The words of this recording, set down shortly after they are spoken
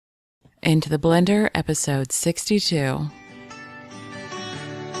Into the Blender, episode 62.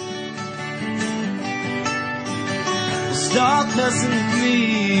 Stop messing with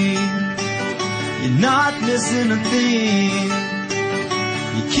me. You're not missing a thing.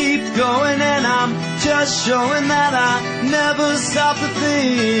 You keep going and I'm just showing that I never stop to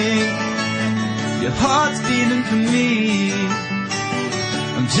think. Your heart's beating for me.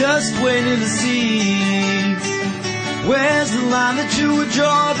 I'm just waiting to see. Where's the line that you would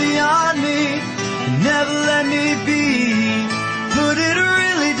draw beyond me and never let me be? But it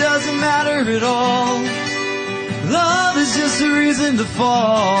really doesn't matter at all. Love is just a reason to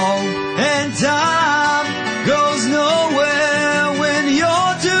fall, and time goes nowhere when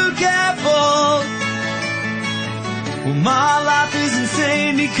you're too careful. Well, my life is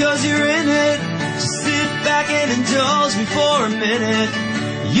insane because you're in it. Just sit back and indulge me for a minute.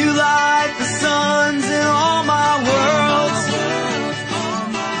 You light the suns in all my worlds.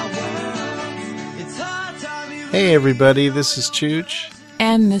 It's hard time you. Hey everybody, this is Chooch.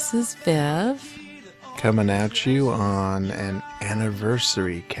 And this is Viv. Coming at you on an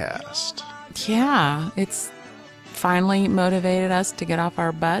anniversary cast. Yeah, it's finally motivated us to get off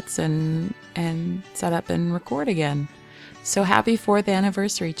our butts and set up and record again. So happy 4th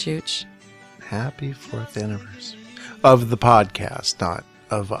anniversary, Chooch. Happy 4th anniversary. Of the podcast, not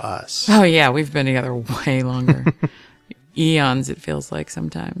of us. Oh yeah, we've been together way longer. Eons, it feels like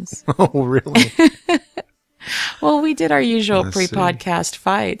sometimes. Oh, really? Well, we did our usual Let's pre-podcast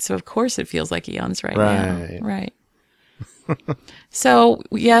fight, so of course it feels like eons right now. Right. So,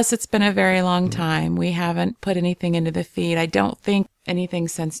 yes, it's been a very long time. We haven't put anything into the feed. I don't think anything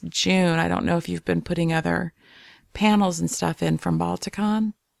since June. I don't know if you've been putting other panels and stuff in from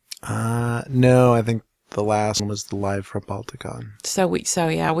Balticon. No, I think the last one was the live from Balticon. So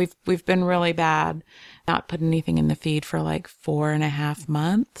yeah, we've been really bad. Not put anything in the feed for like 4.5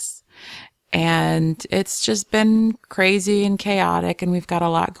 months. And it's just been crazy and chaotic, and we've got a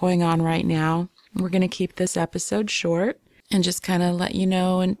lot going on right now. We're going to keep this episode short and just kind of let you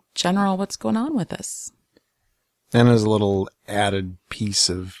know in general what's going on with us. And as a little added piece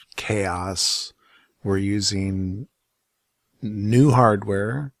of chaos, we're using new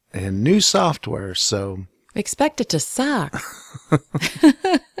hardware and new software, so Expect it to suck.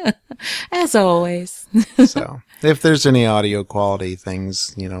 As always. so if there's any audio quality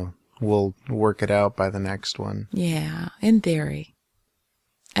things, we'll work it out by the next one. Yeah, in theory.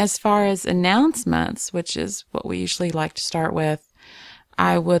 As far as announcements, which is what we usually like to start with,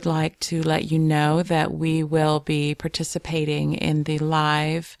 I would like to let you know that we will be participating in the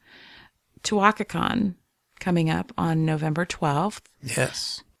live TUACACon coming up on November 12th.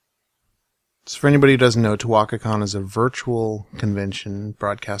 Yes. So for anybody who doesn't know, TUACACon is a virtual convention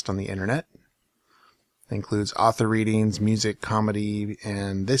broadcast on the internet. It includes author readings, music, comedy,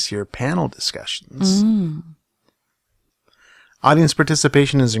 and this year, panel discussions. Audience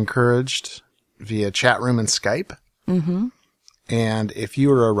participation is encouraged via chat room and Skype. Mm-hmm. And if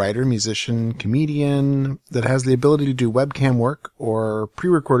you are a writer, musician, comedian that has the ability to do webcam work or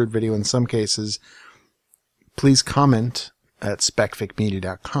pre-recorded video in some cases, please comment at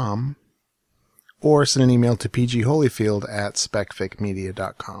specficmedia.com or send an email to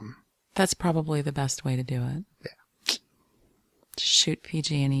pgholyfield@specficmedia.com. That's probably the best way to do it. Yeah. Just shoot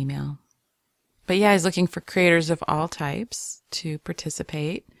PG an email. But yeah, he's looking for creators of all types to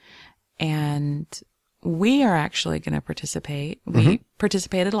participate. And we are actually going to participate. We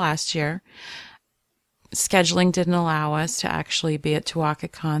participated last year. Scheduling didn't allow us to actually be at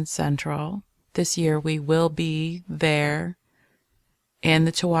TUACACon Central. This year we will be there in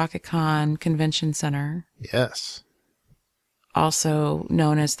the TUACACon Convention Center. Yes. Also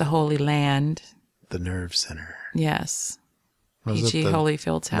known as the Holy Land. The Nerve Center. Yes. Was PG it the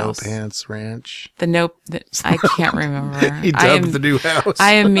Holyfield's house. No Pants Ranch? I can't remember. He dubbed the new house.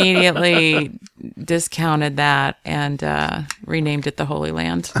 I immediately discounted that and renamed it the Holy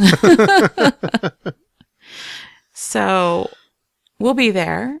Land. So we'll be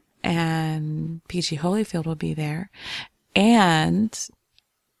there, and PG Holyfield will be there. And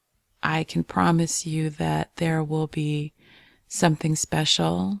I can promise you that there will be something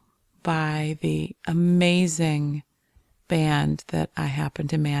special by the amazing band that I happen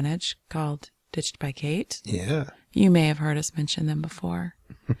to manage called Ditched by Kate. Yeah. You may have heard us mention them before.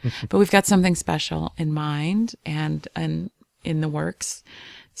 But we've got something special in mind and in the works.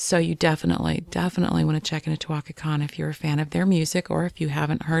 So you definitely want to check into TUACACon if you're a fan of their music, or if you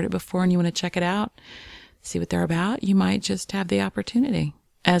haven't heard it before and you want to check it out, see what they're about. You might just have the opportunity.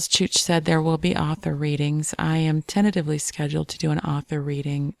 As Chooch said, there will be author readings. I am tentatively scheduled to do an author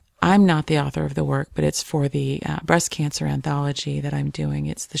reading I'm not the author of the work, but it's for the breast cancer anthology that I'm doing.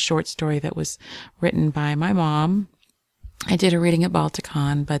 It's the short story that was written by my mom. I did a reading at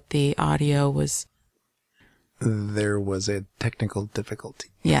Balticon, but the audio was... There was a technical difficulty.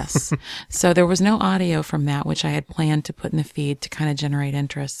 Yes. So there was no audio from that, which I had planned to put in the feed to kind of generate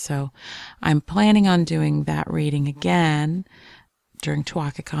interest. So I'm planning on doing that reading again during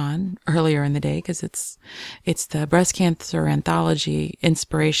TWACACon earlier in the day, because it's the breast cancer anthology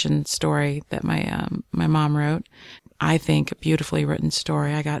inspiration story that my mom wrote. I think a beautifully written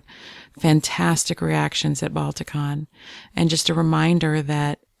story. I got fantastic reactions at Balticon. And just a reminder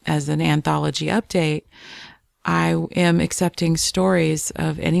that as an anthology update, I am accepting stories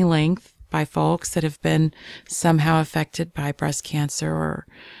of any length by folks that have been somehow affected by breast cancer or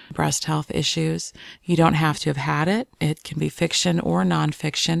breast health issues. You don't have to have had it. It can be fiction or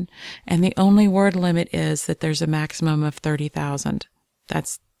nonfiction. And the only word limit is that there's a maximum of 30,000.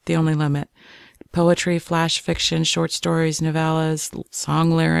 That's the only limit. Poetry, flash fiction, short stories, novellas,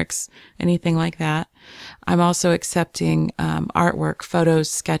 song lyrics, anything like that. I'm also accepting artwork, photos,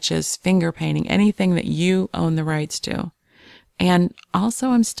 sketches, finger painting, anything that you own the rights to. And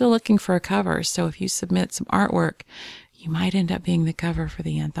also I'm still looking for a cover. So if you submit some artwork, you might end up being the cover for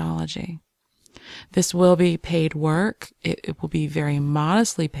the anthology. This will be paid work. It will be very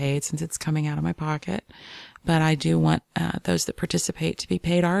modestly paid since it's coming out of my pocket. But I do want those that participate to be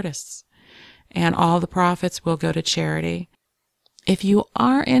paid artists. And all the profits will go to charity. If you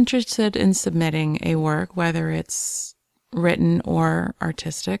are interested in submitting a work, whether it's written or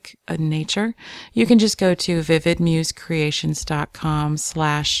artistic in nature, you can just go to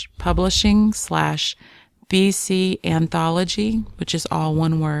vividmusecreations.com/publishing/BC Anthology, which is all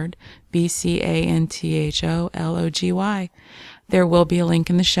one word, BCANTHOLOGY. There will be a link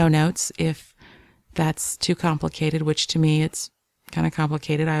in the show notes if that's too complicated, which to me it's kind of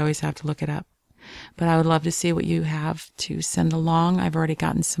complicated. I always have to look it up. But I would love to see what you have to send along. I've already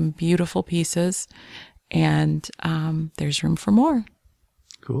gotten some beautiful pieces, and there's room for more.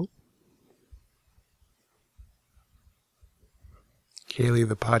 Cool. Kaylee,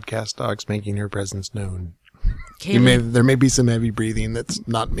 the podcast dog's making her presence known. There may be some heavy breathing that's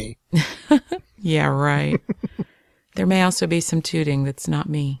not me. Yeah, right. There may also be some tooting that's not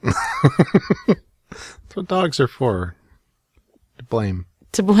me. That's what dogs are for. To blame.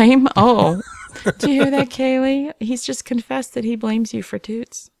 To blame? Oh. Do you hear that, Kaylee? He's just confessed that he blames you for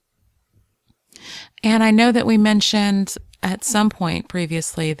toots. And I know that we mentioned at some point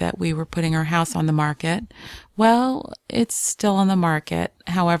previously that we were putting our house on the market. Well, it's still on the market.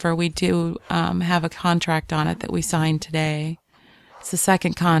 However, we do have a contract on it that we signed today. It's the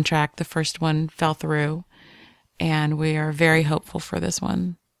second contract. The first one fell through. And we are very hopeful for this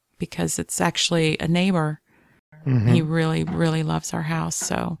one because it's actually a neighbor. Mm-hmm. He really, really loves our house.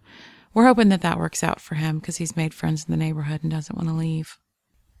 So we're hoping that that works out for him because he's made friends in the neighborhood and doesn't want to leave.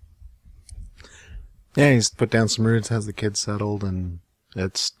 Yeah, he's put down some roots, has the kids settled, and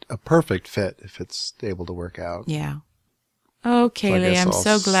it's a perfect fit if it's able to work out. Yeah. Oh, Kaylee, I'm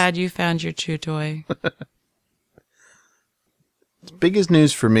so glad you found your chew toy. Biggest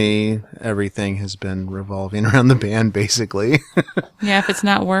news for me, everything has been revolving around the band, basically. Yeah, if it's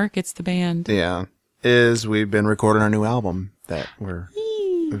not work, it's the band. Yeah. Is we've been recording our new album that we're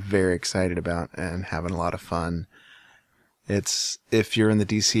very excited about and having a lot of fun. It's, if you're in the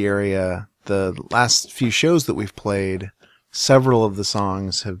DC area, the last few shows that we've played, several of the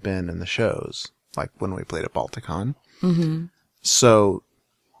songs have been in the shows, like when we played at Balticon. Mm-hmm. So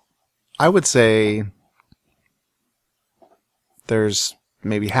I would say there's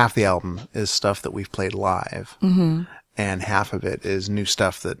maybe half the album is stuff that we've played live, mm-hmm. and half of it is new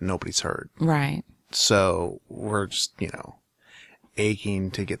stuff that nobody's heard. Right. So we're just, aching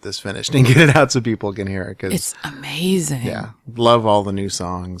to get this finished and get it out so people can hear it. 'Cause, it's amazing. Yeah. Love all the new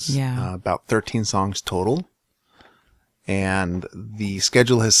songs. Yeah. About 13 songs total. And the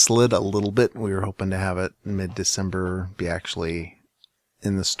schedule has slid a little bit. We were hoping to have it mid-December, be actually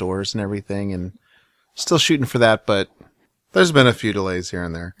in the stores and everything. And still shooting for that, but there's been a few delays here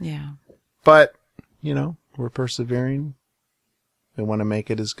and there. Yeah. But, we're persevering. We want to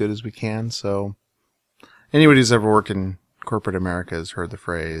make it as good as we can. So anybody who's ever worked in corporate America has heard the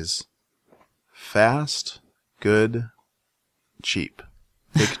phrase fast, good, cheap.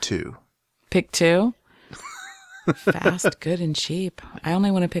 Pick two. Pick two? Fast, good, and cheap. I only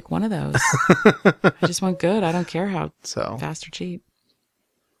want to pick one of those. I just want good. I don't care how fast or cheap.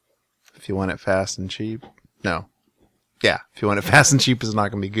 If you want it fast and cheap, no. Yeah, if you want it fast and cheap, it's not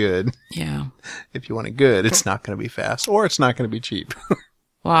going to be good. Yeah. If you want it good, it's not going to be fast, or it's not going to be cheap.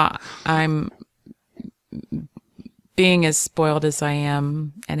 Well, I'm being as spoiled as I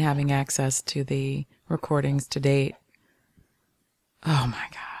am and having access to the recordings to date, oh my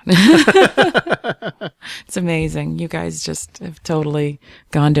God. It's amazing. You guys just have totally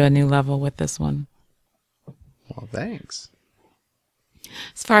gone to a new level with this one. Well, thanks.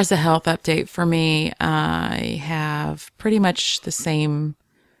 As far as the health update for me, I have pretty much the same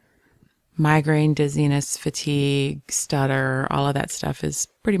migraine, dizziness, fatigue, stutter, all of that stuff is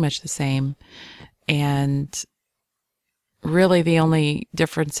pretty much the same. And really the only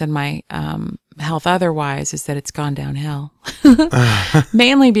difference in my health otherwise is that it's gone downhill.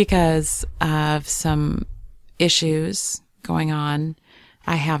 Mainly because of some issues going on.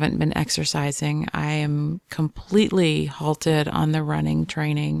 I haven't been exercising. I am completely halted on the running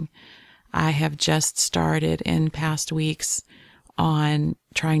training. I have just started in past weeks on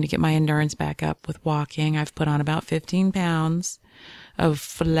trying to get my endurance back up with walking. I've put on about 15 pounds of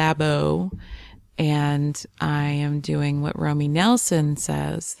Flabo, and I am doing what Romy Nelson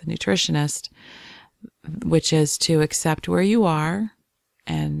says, the nutritionist, which is to accept where you are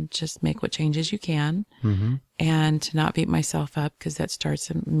and just make what changes you can, and to not beat myself up because that starts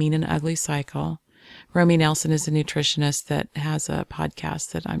a mean and ugly cycle. Romy Nelson is a nutritionist that has a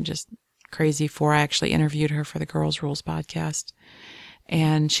podcast that I'm just crazy for. I actually interviewed her for the Girls Rules podcast,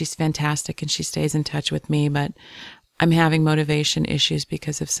 and she's fantastic and she stays in touch with me, but I'm having motivation issues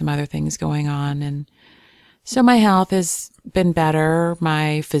because of some other things going on. And so my health has been better.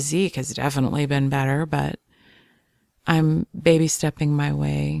 My physique has definitely been better, but I'm baby stepping my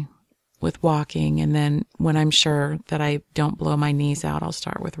way with walking. And then when I'm sure that I don't blow my knees out, I'll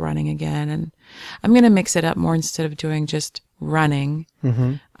start with running again. And I'm going to mix it up more. Instead of doing just running,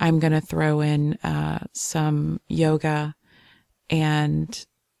 I'm going to throw in some yoga and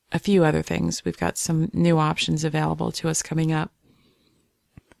a few other things. We've got some new options available to us coming up.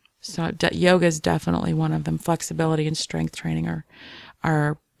 So yoga is definitely one of them. Flexibility and strength training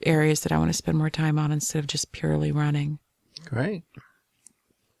are areas that I want to spend more time on instead of just purely running. Great.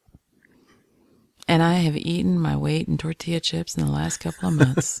 And I have eaten my weight in tortilla chips in the last couple of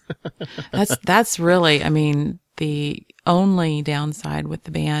months. That's really, I mean, the only downside with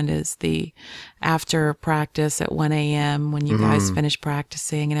the band is the after practice at 1 a.m. when you guys finish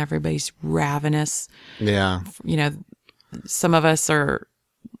practicing and everybody's ravenous. Yeah. You know, some of us are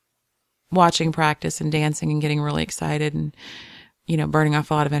watching practice and dancing and getting really excited and, you know, burning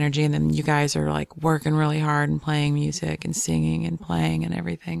off a lot of energy. And then you guys are like working really hard and playing music and singing and playing and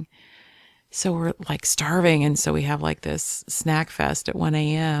everything. So we're like starving. And so we have like this snack fest at 1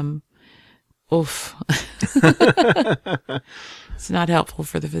 a.m. Oof. It's not helpful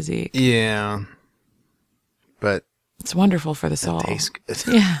for the physique. Yeah. But it's wonderful for the soul. it tastes good.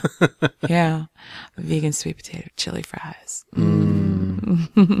 Yeah. Yeah. Vegan sweet potato chili fries.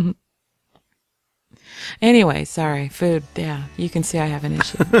 Anyway, sorry. Food. Yeah. You can see I have an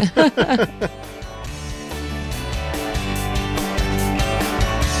issue.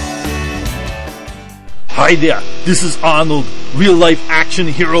 Hi there, this is Arnold, real-life action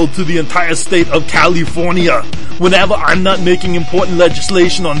hero to the entire state of California. Whenever I'm not making important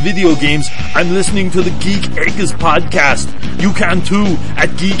legislation on video games, I'm listening to the Geek Acres podcast. You can too at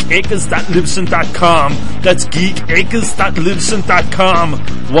geekacres.libsyn.com. That's geekacres.libsyn.com.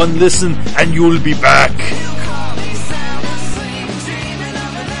 One listen and you'll be back.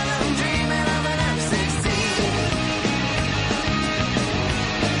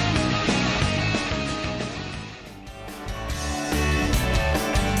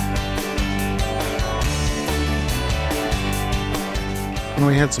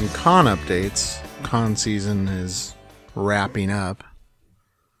 We had some con updates. Con season is wrapping up.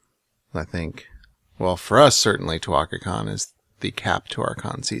 I think, well, for us, certainly ToakaCon is the cap to our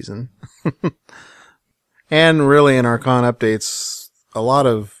con season. And really in our con updates, a lot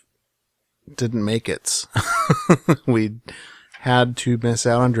of didn't make it. We had to miss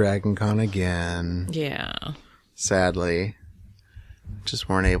out on DragonCon again. Yeah. Sadly. Just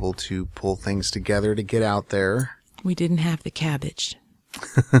weren't able to pull things together to get out there. We didn't have the cabbage.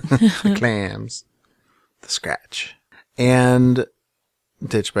 The clams, the scratch, and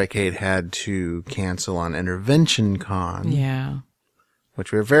Ditch by Kate had to cancel on Intervention Con. Yeah,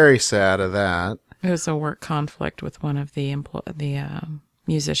 which we were very sad of that. It was a work conflict with one of the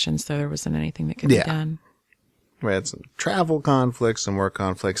musicians, so there wasn't anything that could be done. We had some travel conflicts, some work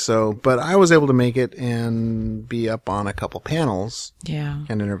conflicts. So, but I was able to make it and be up on a couple panels. Yeah,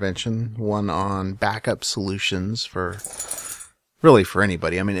 and Intervention, one on backup solutions for. Really for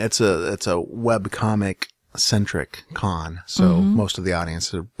anybody. I mean, it's a webcomic centric con. So most of the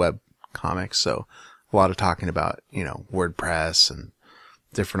audience are web comics. So a lot of talking about, you know, WordPress and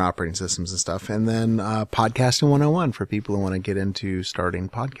different operating systems and stuff. And then Podcasting 101 for people who want to get into starting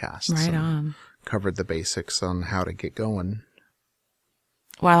podcasts. Right and on. Covered the basics on how to get going.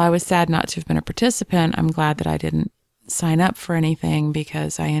 While I was sad not to have been a participant, I'm glad that I didn't sign up for anything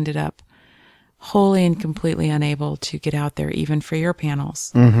because I ended up wholly and completely unable to get out there even for your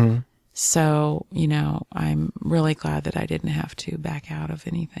panels. Mm-hmm. So, you know, I'm really glad that I didn't have to back out of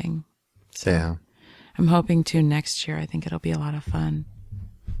anything. So Yeah. I'm hoping to next year. I think it'll be a lot of fun.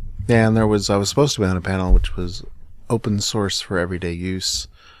 Yeah, and I was supposed to be on a panel which was open source for everyday use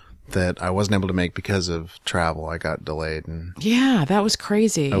that I wasn't able to make because of travel. I got delayed, and Yeah, that was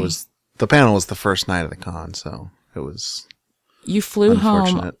crazy. the panel was the first night of the con, so it was You flew home.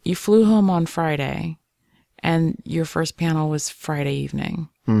 unfortunate. You flew home on Friday, and your first panel was Friday evening.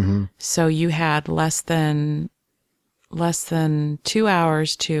 Mm-hmm. So you had less than 2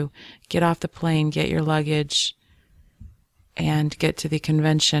 hours to get off the plane, get your luggage, and get to the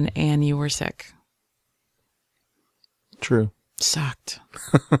convention, and you were sick. True. Sucked.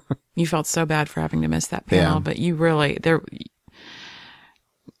 You felt so bad for having to miss that panel, Yeah. but you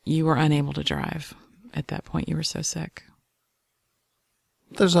were unable to drive at that point. You were so sick.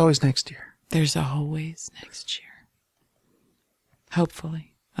 There's always next year. There's always next year.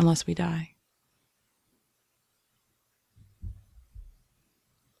 Hopefully, unless we die.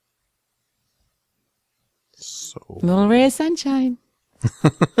 So Little ray of sunshine.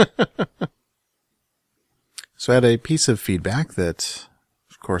 I had a piece of feedback that,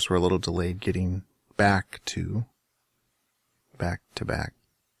 of course, we're a little delayed getting back, or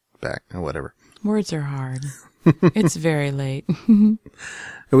whatever. Words are hard. It's very late.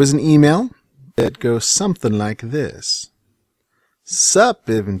 It was an email that goes something like this. Sup,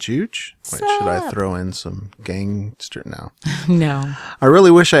 Ivan Chooch? Wait, should I throw in some gangster? No. No. I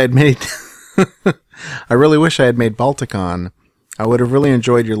really wish I had made Balticon. I would have really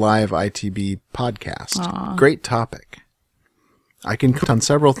enjoyed your live ITB podcast. Aw. Great topic. I can comment on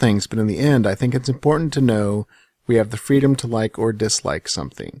several things, but in the end, I think it's important to know we have the freedom to like or dislike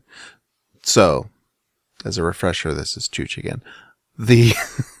something. So, as a refresher, this is Chooch again. The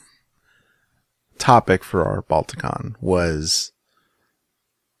topic for our Balticon was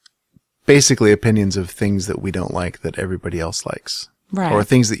basically opinions of things that we don't like that everybody else likes. Right. Or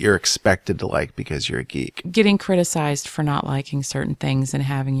things that you're expected to like because you're a geek. Getting criticized for not liking certain things and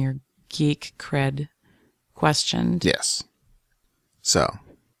having your geek cred questioned. Yes. So,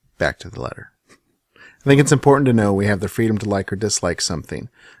 back to the letter. I think it's important to know we have the freedom to like or dislike something.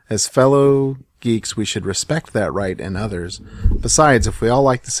 As fellow geeks, we should respect that right in others. Besides, if we all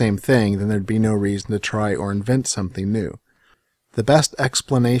like the same thing, then there'd be no reason to try or invent something new. The best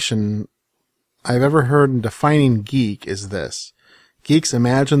explanation I've ever heard in defining geek is this. Geeks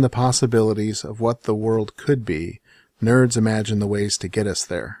imagine the possibilities of what the world could be. Nerds imagine the ways to get us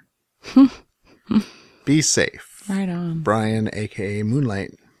there. Be safe. Right on. Brian, a.k.a.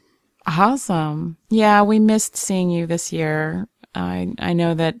 Moonlight. Awesome. Yeah, we missed seeing you this year. I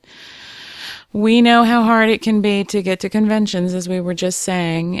know that we know how hard it can be to get to conventions, as we were just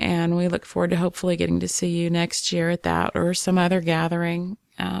saying, and we look forward to hopefully getting to see you next year at that or some other gathering.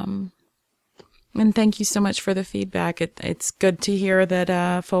 And thank you so much for the feedback. It's good to hear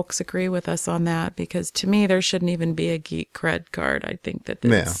that folks agree with us on that, because to me, there shouldn't even be a geek cred card. I think that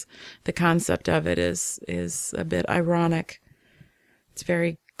the concept of it is a bit ironic. It's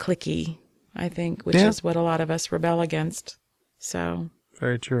very cliquey, I think, which is what a lot of us rebel against. So,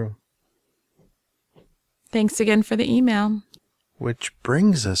 Very true. thanks again for the email. Which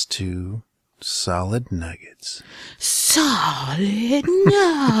brings us to Solid Nuggets. Solid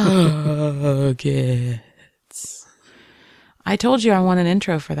nuggets. I told you I want an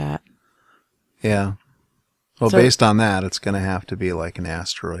intro for that. Yeah. Well, So- based on that, it's going to have to be like an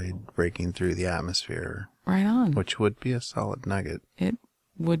asteroid breaking through the atmosphere, Right on. which would be a solid nugget. It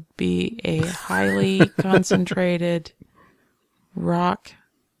would be a highly concentrated, rock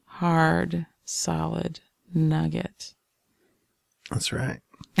hard, solid nugget. That's right.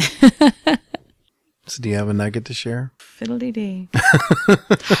 So do you have a nugget to share? Fiddle-dee-dee.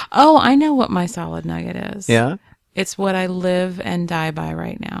 Oh, I know what my solid nugget is. Yeah? It's what I live and die by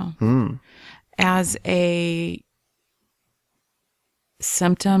right now. As a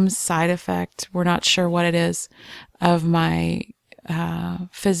symptom, side effect, we're not sure what it is, of my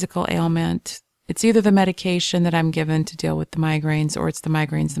physical ailment. It's either the medication that I'm given to deal with the migraines, or it's the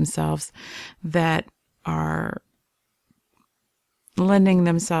migraines themselves that are lending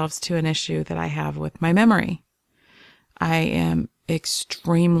themselves to an issue that I have with my memory. I am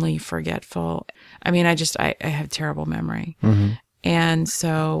extremely forgetful. I mean, I have terrible memory. And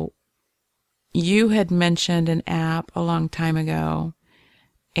so you had mentioned an app a long time ago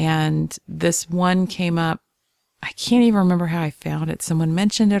And this one came up. I can't even remember how I found it. Someone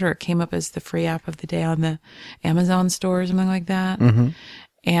mentioned it, or it came up as the free app of the day on the Amazon store or something like that.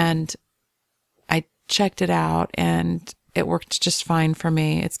 And I checked it out, and it worked just fine for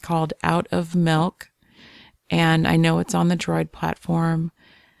me. It's called Out of Milk, and I know it's on the Droid platform.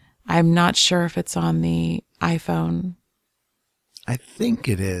 I'm not sure if it's on the iPhone. I think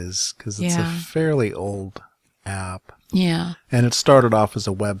it is, because it's a fairly old app. Yeah. And it started off as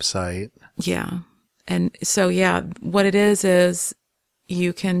a website. Yeah. And so, what it is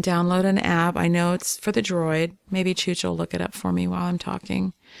you can download an app. I know it's for the Droid. Maybe Chooch will look it up for me while I'm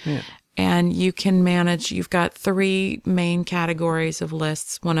talking. Yeah. And you can manage, you've got 3 main categories of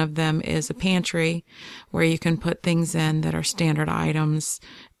lists. One of them is a pantry where you can put things in that are standard items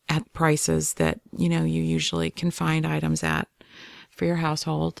at prices that, you usually can find items at for your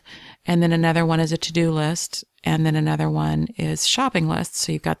household. And then another one is a to-do list. And then another one is shopping lists.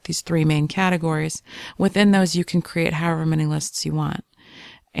 So you've got these 3 main categories. Within those, you can create however many lists you want.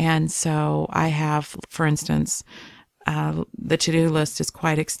 And so I have, for instance, the to-do list is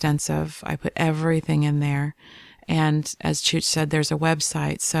quite extensive. I put everything in there. And as Chooch said, there's a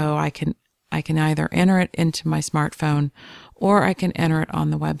website. So I can either enter it into my smartphone or I can enter it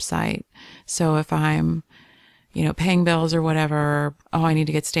on the website. So if I'm, paying bills or whatever, I need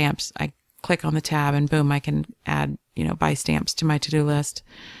to get stamps. I click on the tab and boom, I can add, buy stamps to my to-do list.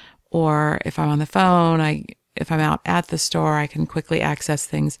 Or if I'm on the phone, if I'm out at the store, I can quickly access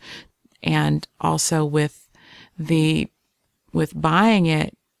things. And also with buying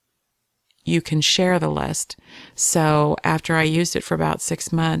it, you can share the list. So after I used it for about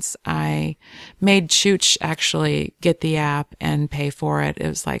 6 months, I made Chooch actually get the app and pay for it. It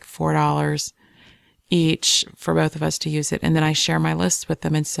was like $4 each for both of us to use it. And then I share my lists with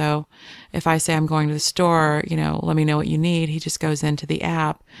them. And so if I say I'm going to the store, let me know what you need, he just goes into the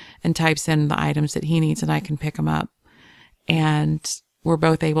app and types in the items that he needs and I can pick them up. And we're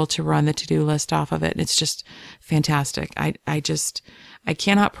both able to run the to-do list off of it. It's just fantastic. I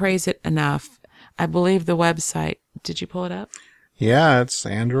cannot praise it enough. I believe the website, did you pull it up? Yeah, it's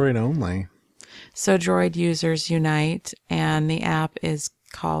Android only. So Droid Users Unite, and the app is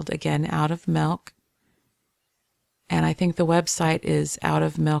called, again, Out of Milk. And I think the website is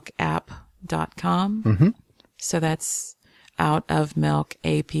outofmilkapp.com. Mm-hmm. So that's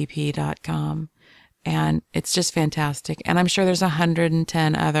outofmilkapp.com. And it's just fantastic. And I'm sure there's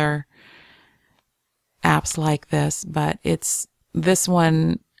 110 other apps like this, but this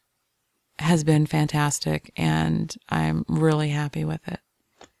one has been fantastic, and I'm really happy with it.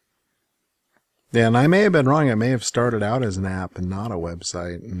 Yeah, and I may have been wrong. It may have started out as an app and not a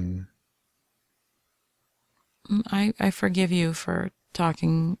website. And I forgive you for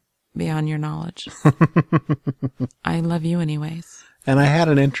talking beyond your knowledge. I love you anyways. And I had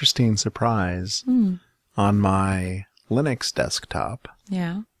an interesting surprise on my Linux desktop.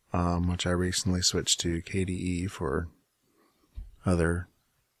 Yeah. Which I recently switched to KDE for other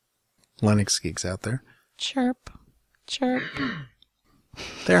Linux geeks out there. Chirp. Chirp.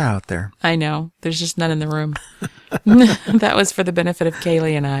 They're out there. I know. There's just none in the room. That was for the benefit of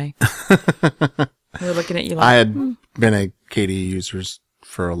Kaylee and I. We're looking at you like... I had been a KDE user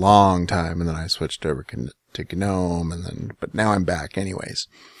for a long time, and then I switched over to GNOME, but now I'm back anyways.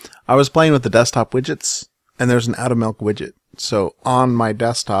 I was playing with the desktop widgets, and there's an Out of Milk widget. So on my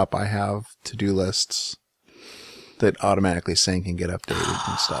desktop, I have to-do lists that automatically sync and get updated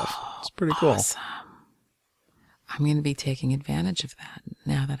and stuff. It's pretty cool. Awesome. I'm going to be taking advantage of that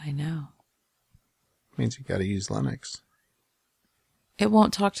now that I know. Means you got to use Linux. It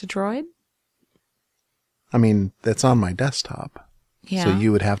won't talk to Droid? I mean, that's on my desktop. Yeah. So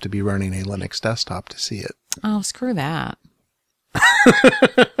you would have to be running a Linux desktop to see it. Oh, screw that.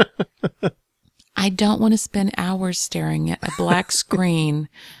 I don't want to spend hours staring at a black screen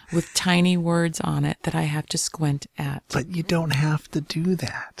with tiny words on it that I have to squint at. But you don't have to do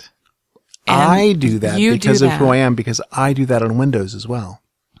that. And I do that because of that. who I am, because I do that on Windows as well.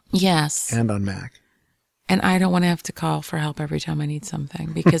 Yes. And on Mac. And I don't want to have to call for help every time I need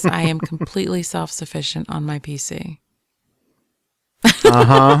something because I am completely self-sufficient on my PC.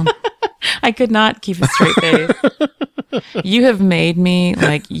 Uh-huh. I could not keep a straight face. You have made me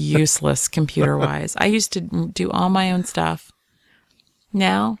like useless computer-wise. I used to do all my own stuff.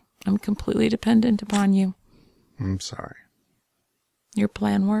 Now I'm completely dependent upon you. I'm sorry. Your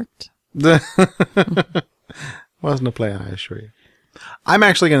plan worked. Wasn't a play, I assure you. I'm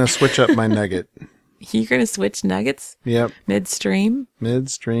actually going to switch up my nugget. You're going to switch nuggets? Yep. Midstream?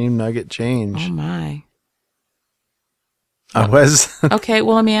 Midstream nugget change. Oh, my. I was Okay,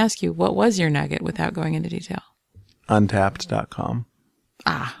 well, let me ask you, what was your nugget without going into detail? Untapped.com.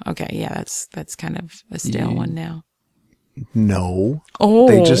 Ah, okay. Yeah, that's kind of a stale one now. No. Oh.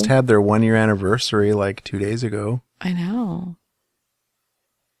 They just had their 1-year anniversary like 2 days ago. I know.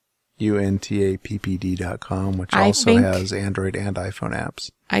 untappd.com, which I also think- has Android and iPhone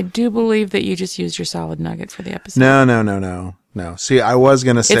apps. I do believe that you just used your solid nugget for the episode. No. See, I was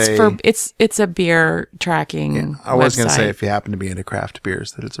going to say... It's a beer tracking I was going to website. say, if you happen to be into craft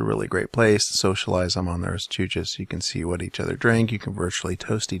beers, that it's a really great place to socialize. I'm on there as Chuchis. You can see what each other drink. You can virtually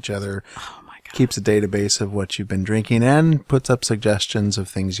toast each other. Oh my God. Keeps a database of what you've been drinking and puts up suggestions of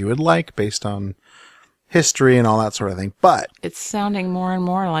things you would like based on history and all that sort of thing. But It's sounding more and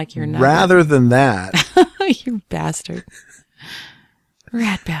more like you're not. rather than that, You bastard.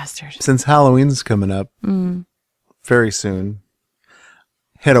 Rat bastard. since Halloween's coming up very soon,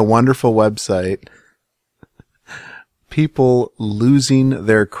 hit a wonderful website. People losing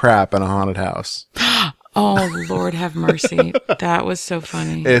their crap in a haunted house. Oh, Lord have mercy. That was so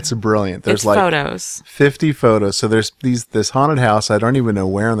funny. It's brilliant. There's It's like photos. 50 photos. So there's this haunted house. I don't even know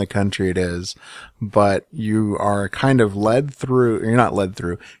where in the country it is, but you are kind of led through. You're not led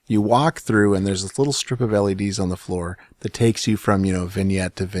through. You walk through, and there's this little strip of LEDs on the floor that takes you from,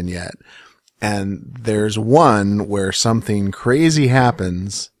 vignette to vignette. And there's one where something crazy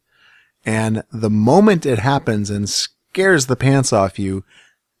happens, and the moment it happens and scares the pants off you,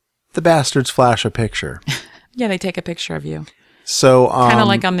 the bastards flash a picture. Yeah, they take a picture of you. So, Kind of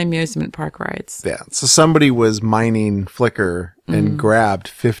like on the amusement park rides. yeah. So somebody was mining Flickr and grabbed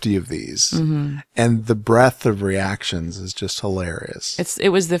 50 of these, and the breadth of reactions is just hilarious. It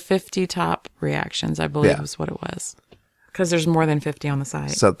was the 50 top reactions, I believe Yeah. was what it was. Because there's more than 50 on the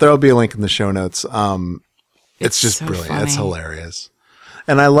site. So there'll be a link in the show notes. It's just so brilliant. It's funny. hilarious.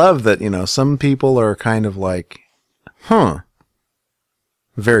 And I love that, some people are kind of like,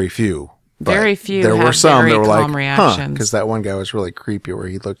 very few. But Very few There were have some very that were calm like, reactions. because that one guy was really creepy where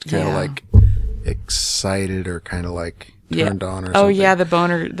he looked kind of Yeah. like excited or kind of like Yeah. turned on or Oh, something. yeah, the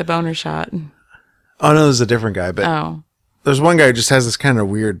boner shot. Oh, no, there's a different guy, but Oh, there's one guy who just has this kind of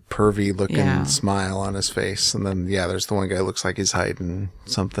weird pervy looking Yeah. smile on his face. And then, there's the one guy who looks like he's hiding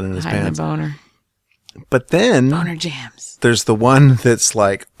something in his hiding the pants. boner. But then Boner jams. there's the one that's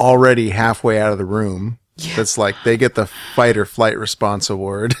like already halfway out of the room. Yeah. That's like they get the fight or flight response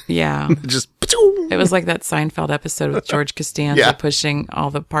award. Yeah. Just It was like that Seinfeld episode with George Costanza Yeah. pushing all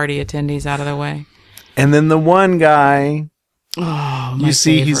the party attendees out of the way. and then the one guy Oh, my you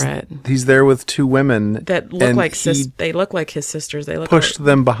see favorite. he's there with two women That look and like he they look like his sisters. They look pushed like,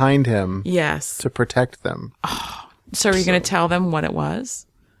 them behind him yes. to protect them. So are you going to tell them what it was?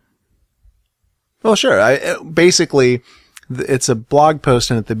 Well, sure. Basically, it's a blog post,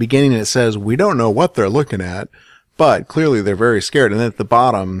 and at the beginning it says, we don't know what they're looking at, but clearly they're very scared. And then at the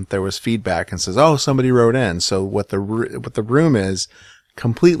bottom, there was feedback and says, oh, somebody wrote in. So what the room is,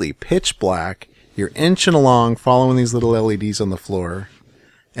 completely pitch black. You're inching along, following these little LEDs on the floor.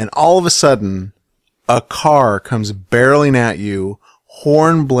 And all of a sudden, a car comes barreling at you,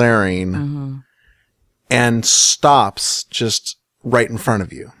 horn blaring, and stops just right in front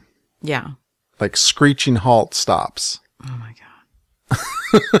of you. Yeah. Like screeching halt stops. Oh my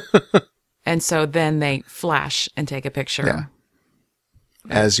God. And so then they flash and take a picture. Yeah.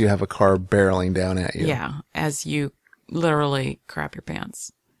 As you have a car barreling down at you. Yeah. As you literally crap your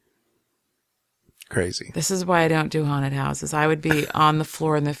pants. Crazy. This is why I don't do haunted houses. I would be on the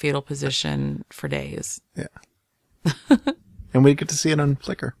floor in the fetal position for days. Yeah. And we get to see it on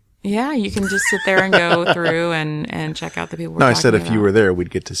Flickr. Yeah, you can just sit there and go through and check out the people. No, I said if you were there, we'd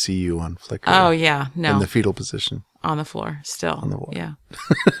get to see you on Flickr. Oh yeah, no, In the fetal position. on the floor still. On the floor. Yeah,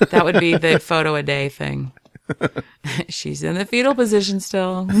 that would be the photo a day thing. She's in the fetal position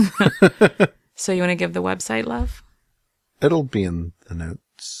still. So you want to give the website, love? It'll be in the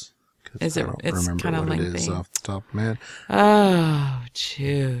notes. 'Cause Is I it- don't it's remember kinda what it is lengthy. off the top of my head. Oh,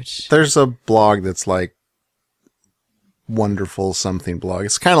 chooch. There's a blog that's like wonderful something blog.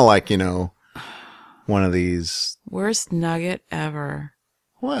 It's kind of like, one of these. Worst nugget ever.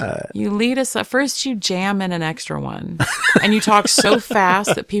 What? You lead us up. First, you jam in an extra one, and you talk so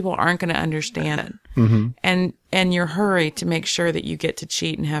fast that people aren't going to understand it. Mm-hmm. And your hurry to make sure that you get to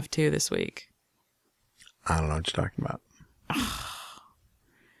cheat and have 2 this week. I don't know what you're talking about.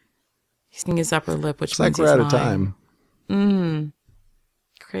 He's singing his upper lip, which It's like means we're he's out of lying. time.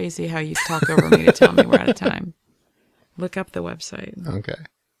 Crazy how you talk over me to tell me we're out of time. Look up the website. Okay.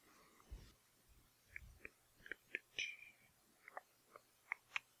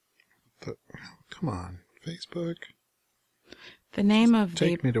 Come on, Facebook. The name of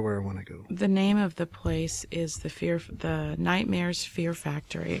Take me to where I want to go. the name of the place is the Nightmares Fear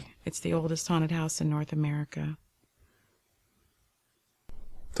Factory. It's the oldest haunted house in North America.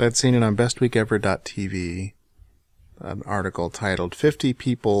 So I'd seen it on bestweekever.tv, an article titled 50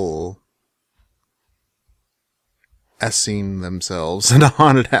 People S-ing Themselves in a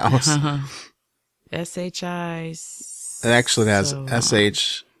Haunted House. SHI. It actually has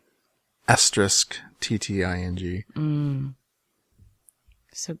SH asterisk TTING.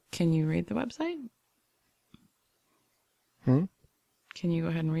 So can you read the website? Can you go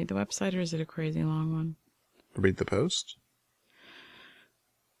ahead and read the website, or is it a crazy long one? Read the post?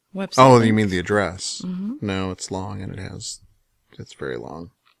 Website Oh, link? you mean the address? No, it's long and it's very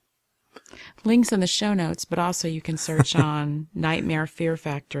long. Links in the show notes, but also you can search on Nightmare Fear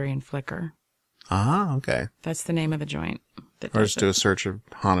Factory and Flickr. Ah, okay. That's the name of the joint. That Or does just do it. a search of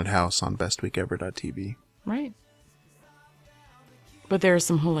Haunted House on bestweekever.tv. Right. But there are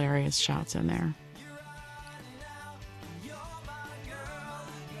some hilarious shots in there.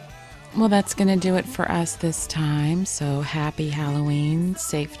 Well, that's going to do it for us this time. So happy Halloween,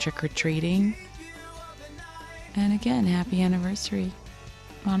 safe trick-or-treating. And again, happy anniversary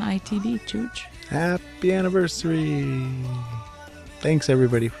on ITV, Chooch. Happy anniversary. Thanks,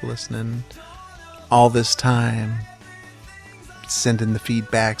 everybody, for listening all this time. Sending the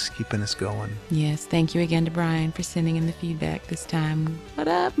feedbacks, keeping us going. Yes, thank you again to Brian for sending in the feedback this time. What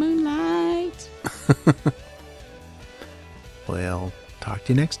up, Moonlight? Well, talk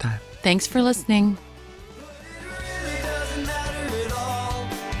to you next time. Thanks for listening. Really doesn't matter at all.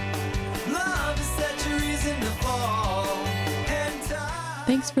 Love is such a reason to fall. And time.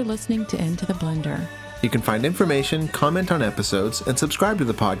 Thanks for listening to Into the Blender. You can find information, comment on episodes, and subscribe to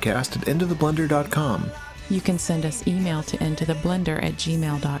the podcast at intotheblender.com. You can send us email to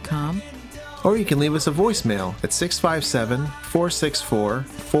intotheblender@gmail.com. Or you can leave us a voicemail at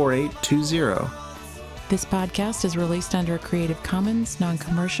 657-464-4820. This podcast is released under a Creative Commons,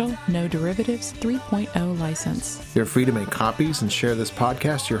 non-commercial, no derivatives 3.0 license. You're free to make copies and share this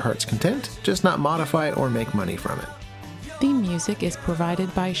podcast to your heart's content, just not modify it or make money from it. Theme music is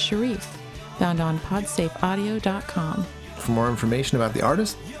provided by Sharif, found on podsafeaudio.com. For more information about the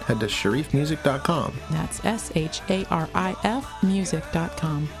artist, head to sharifmusic.com. That's SHARIF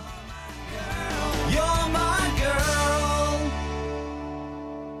music.com. You're my girl.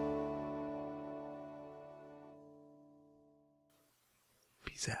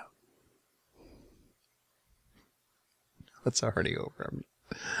 Peace out. It's already over. I'm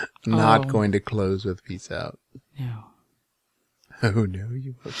not going to close with peace out. No. Oh, no,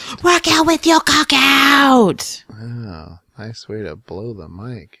 you won't. Work out with your cock out! Oh, nice way to blow the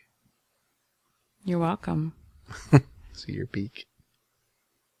mic. You're welcome. See your peak.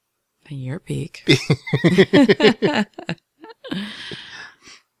 Your peak.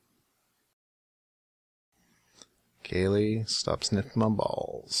 Kaylee, stop sniffing my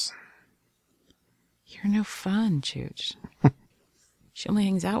balls. You're no fun, Chooch. She only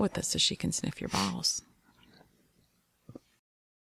hangs out with us so she can sniff your balls.